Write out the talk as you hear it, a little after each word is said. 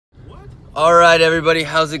All right, everybody,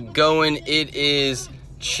 how's it going? It is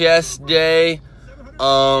chest day,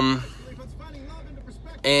 and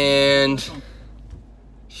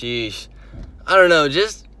sheesh, I don't know,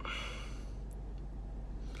 just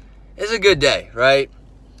it's a good day, right?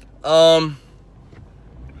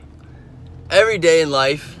 Every day in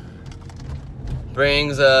life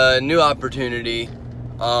brings a new opportunity,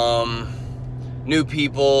 new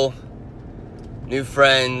people, new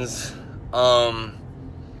friends,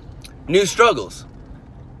 new struggles.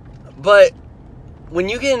 But when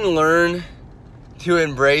you can learn to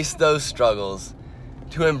embrace those struggles,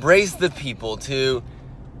 to embrace the people, to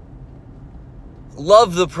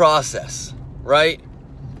love the process, right?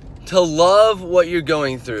 To love what you're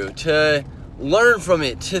going through, to learn from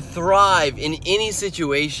it, to thrive in any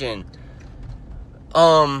situation,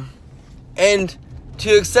 and to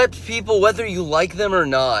accept people whether you like them or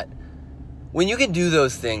not. When you can do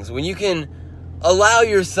those things, when you can allow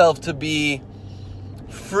yourself to be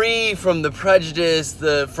free from the prejudice,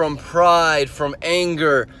 from pride, from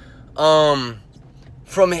anger,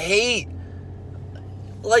 from hate,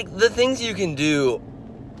 like, the things you can do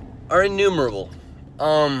are innumerable.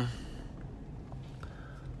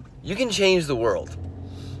 You can change the world.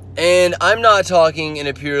 And I'm not talking in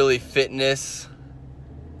a purely fitness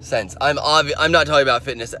sense. I'm not talking about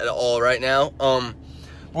fitness at all right now.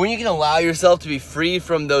 When you can allow yourself to be free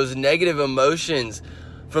from those negative emotions,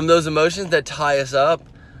 from those emotions that tie us up,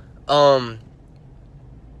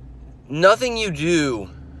 nothing you do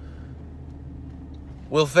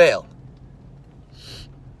will fail.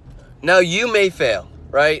 Now, you may fail,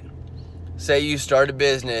 right? Say you start a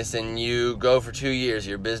business and you go for 2 years,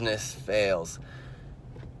 your business fails.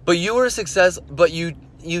 But you were a success, but you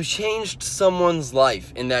changed someone's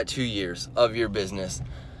life in that 2 years of your business.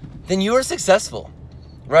 Then you were successful,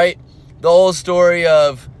 right? The whole story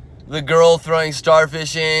of the girl throwing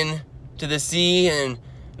starfish in to the sea, and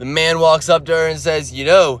the man walks up to her and says, you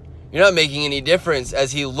know, you're not making any difference,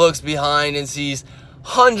 as he looks behind and sees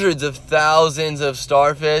hundreds of thousands of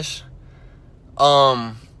starfish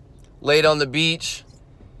laid on the beach.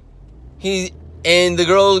 And the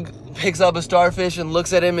girl picks up a starfish and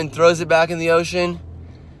looks at him and throws it back in the ocean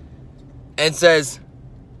and says,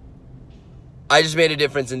 I just made a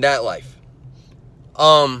difference in that life.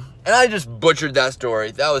 And I just butchered that story.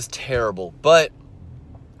 That was terrible. But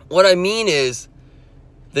what I mean is,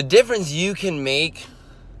 the difference you can make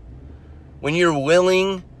when you're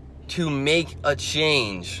willing to make a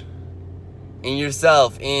change in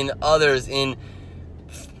yourself, in others, in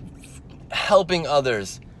helping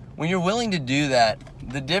others. When you're willing to do that,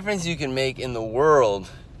 the difference you can make in the world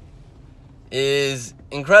is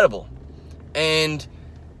incredible. And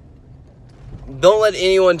don't let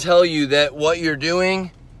anyone tell you that what you're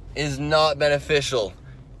doing is not beneficial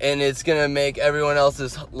and it's gonna make everyone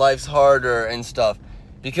else's lives harder and stuff,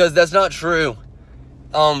 because that's not true.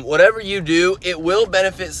 Whatever you do, it will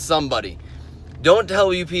benefit somebody. Don't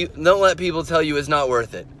let people tell you it's not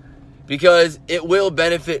worth it, because it will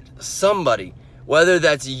benefit somebody, whether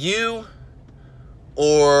that's you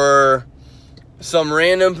or some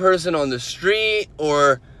random person on the street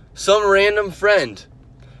or some random friend.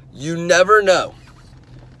 You never know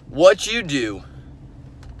what you do,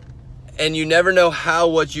 and you never know how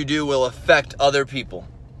what you do will affect other people.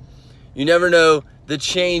 You never know the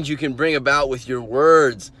change you can bring about with your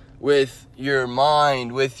words, with your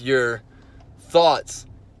mind, with your thoughts.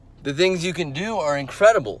 The things you can do are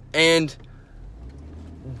incredible, and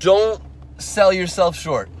don't sell yourself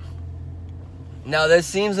short. Now, that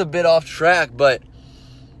seems a bit off track, but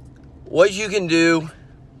what you can do,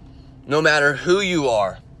 no matter who you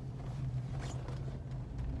are,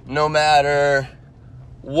 no matter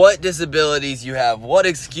what disabilities you have, what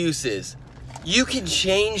excuses, you can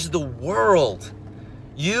change the world.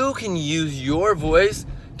 You can use your voice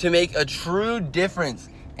to make a true difference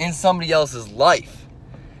in somebody else's life.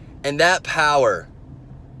 And that power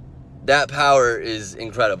is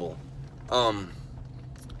incredible.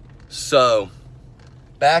 So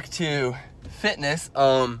back to fitness,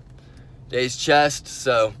 day's chest,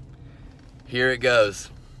 so here it goes.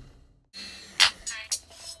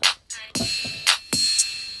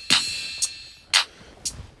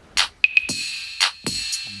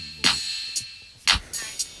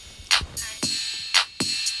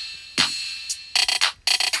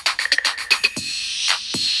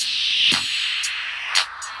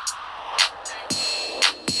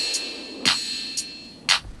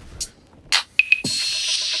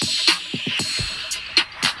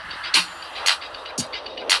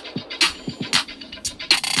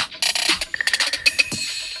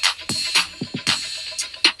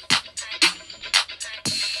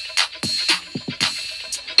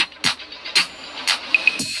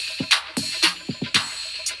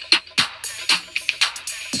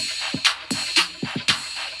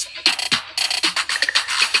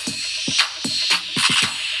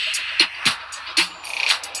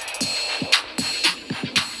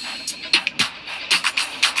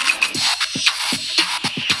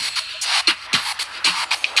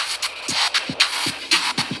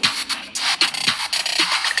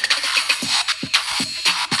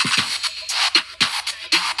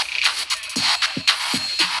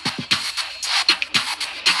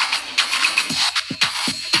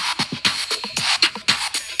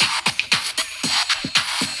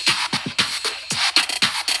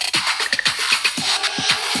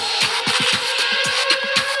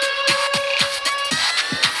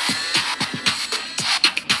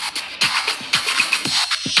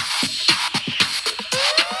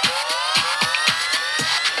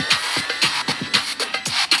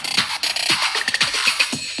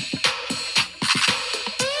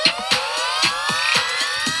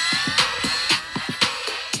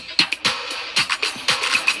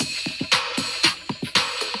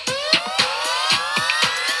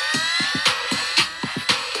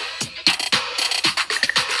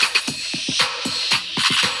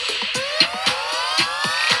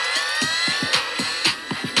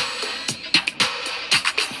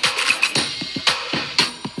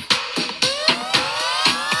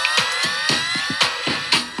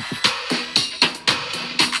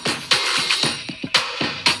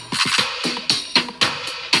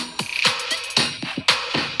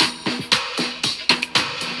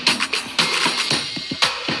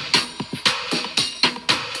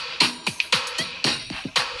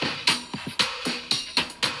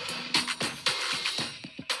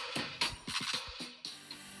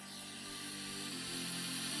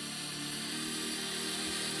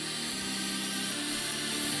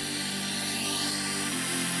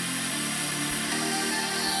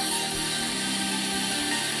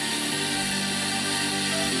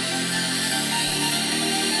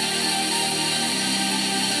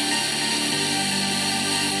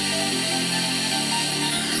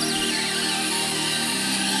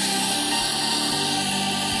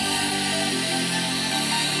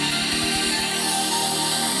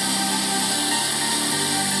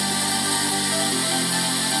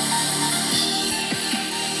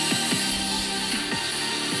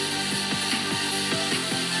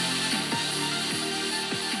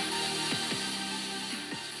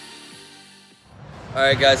 All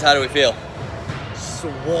right, guys, how do we feel?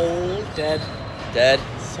 Swole. Dead. Dead?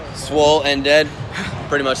 Swole and dead?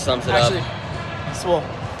 Pretty much sums it Actually, up. swole.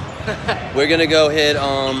 We're gonna go hit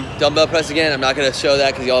dumbbell press again. I'm not gonna show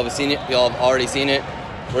that because y'all have seen it. Y'all have already seen it.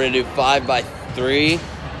 We're gonna do 5 by 3.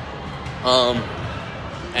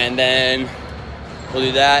 And then we'll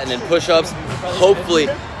do that, and then push-ups. Hopefully,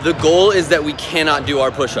 the goal is that we cannot do our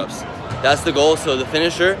push-ups. That's the goal. So the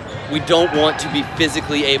finisher, we don't want to be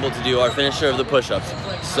physically able to do our finisher of the push-ups.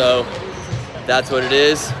 So that's what it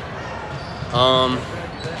is. And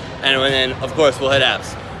then of course we'll hit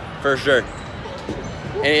abs for sure.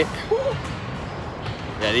 Yeah,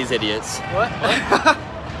 these idiots. What?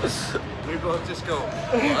 We both just go,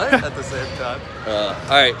 what? At the same time.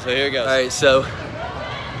 Alright, so here it goes. Alright, so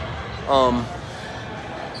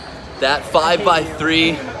that 5 by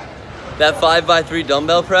 3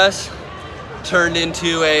 dumbbell press turned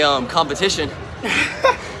into a competition.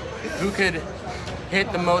 Who could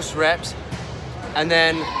hit the most reps, and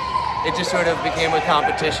then it just sort of became a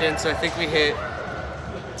competition. So I think we hit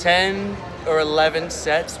 10 or 11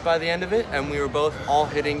 sets by the end of it, and we were both all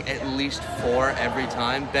hitting at least 4 every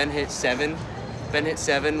time. Ben hit 7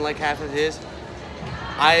 like half of his.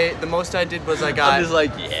 The most I did was I got I'm just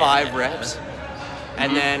like, yeah. 5 reps,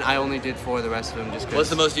 and then I only did 4 the rest of them just 'cause. What's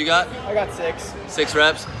the most you got? I got 6. 6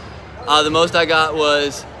 reps. The most I got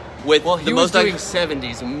was with Well, he the was most doing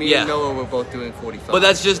 70s, and me and Noah were both doing 45. But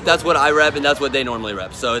that's what I rep, and that's what they normally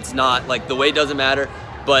rep. So it's not like the weight doesn't matter.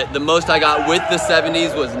 But the most I got with the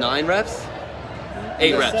 70s was 9 reps,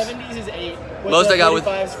 8 reps. 70s is 8. Most I got with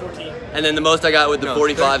 45s 14. And then the most I got with the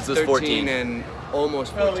 45s was 13 14. and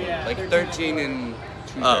almost 14. yeah, Like 13 13 and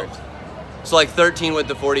 2/3. Oh. So like 13 with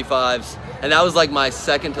the 45s, and that was like my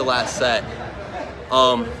second to last set.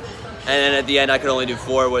 And then at the end I could only do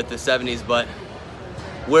 4 with the 70s, but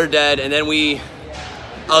we're dead. And then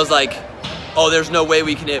I was like, oh, there's no way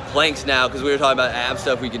we can hit planks now because we were talking about ab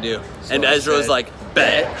stuff we could do. So and I Ezra was said, like,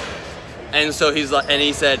 bet. And so he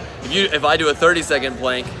said, if I do a 30-second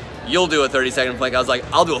plank, you'll do a 30-second plank. I was like,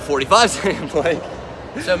 I'll do a 45-second plank.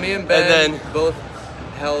 So me and Ben then- both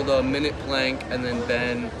held a minute plank, and then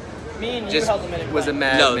Ben Me and you just held a minute. was a plank.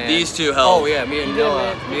 mad No, man. these two held. Oh yeah, me and You did a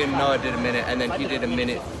Noah. minute. Me and Noah did a minute, and then he did a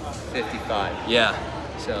minute 55. Yeah.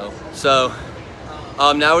 So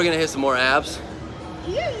Now we're gonna hit some more abs.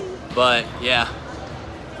 But yeah,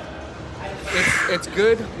 it's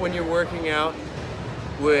good when you're working out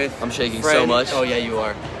with. I'm shaking so friends. much. Oh yeah, you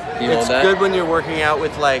are. You hold It's that? good when you're working out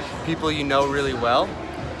with like people you know really well,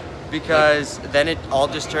 because then it all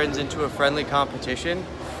just turns into a friendly competition.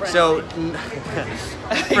 So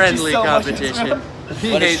friendly so much, competition.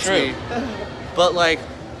 He But it's hates me. But like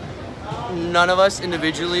none of us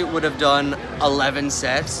individually would have done 11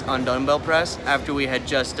 sets on dumbbell press after we had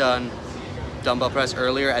just done dumbbell press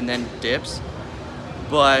earlier and then dips.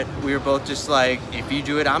 But we were both just like, if you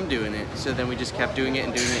do it, I'm doing it. So then we just kept doing it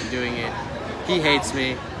and doing it and doing it. He hates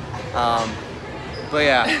me. But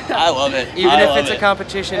yeah, I love it. even I if love it's a it.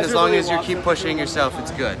 competition, as Ezra long really as you wants keep it. pushing yourself,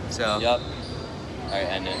 it's good. So Yep. All right,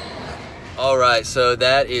 end it. All right, so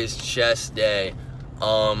that is chest day.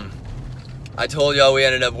 I told y'all we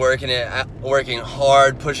ended up working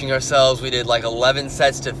hard, pushing ourselves. We did like 11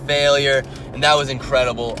 sets to failure, and that was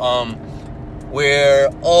incredible. We're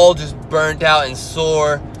all just burnt out and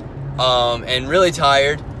sore, and really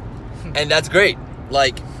tired, and that's great.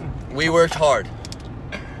 Like, we worked hard,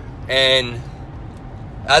 and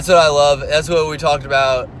that's what I love. That's what we talked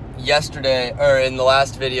about yesterday, or in the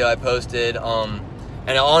last video I posted.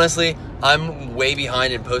 And honestly, I'm way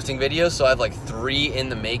behind in posting videos, so I have like 3 in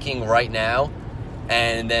the making right now,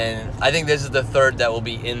 and then I think this is the 3rd that will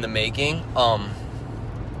be in the making,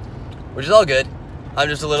 which is all good. I'm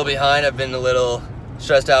just a little behind. I've been a little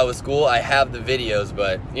stressed out with school. I have the videos,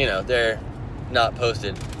 but you know, they're not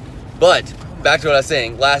posted. But back to what I was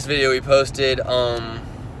saying. Last video we posted,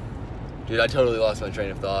 dude, I totally lost my train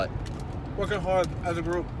of thought. Working hard as a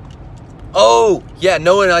group. Oh, yeah,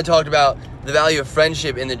 Noah and I talked about the value of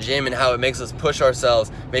friendship in the gym and how it makes us push ourselves,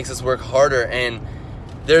 makes us work harder, and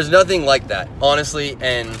there's nothing like that, honestly.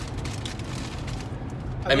 And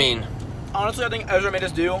I mean, Honestly, I think Ezra made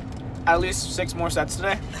us do at least 6 more sets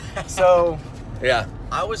today. So yeah,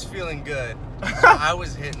 I was feeling good, so I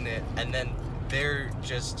was hitting it, and then they're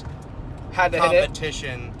just had to hit it.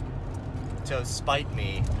 competition to spite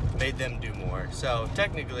me made them do more. So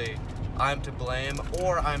technically, I'm to blame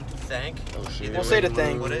or I'm to thank. Oh, shit. We'll say to way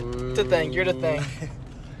thank. you put it. To thank. You're to thank.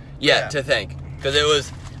 yeah, to thank, because it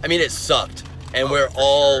was, I mean, it sucked, and we're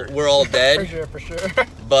all For dead, sure, for sure.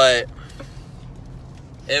 but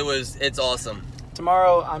it's awesome.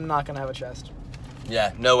 Tomorrow, I'm not gonna have a chest.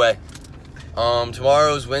 Yeah, no way.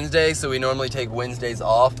 Tomorrow's Wednesday, so we normally take Wednesdays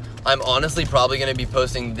off. I'm honestly probably going to be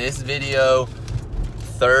posting this video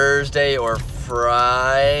Thursday or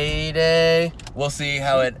Friday. We'll see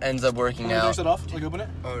how it ends up working out. Finish it off. Like open it.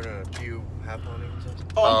 Oh no, do you have one?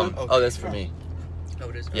 Oh, I'm good. Oh, that's for me. Oh,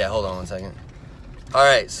 it is. Yeah, hold on one second. All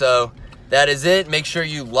right, so that is it. Make sure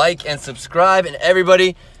you like and subscribe, and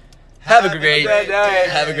everybody have a great day.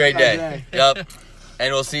 Have a great Great day. day. Yep.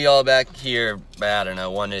 And we'll see y'all back here, I don't know,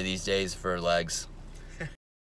 one of these days for legs.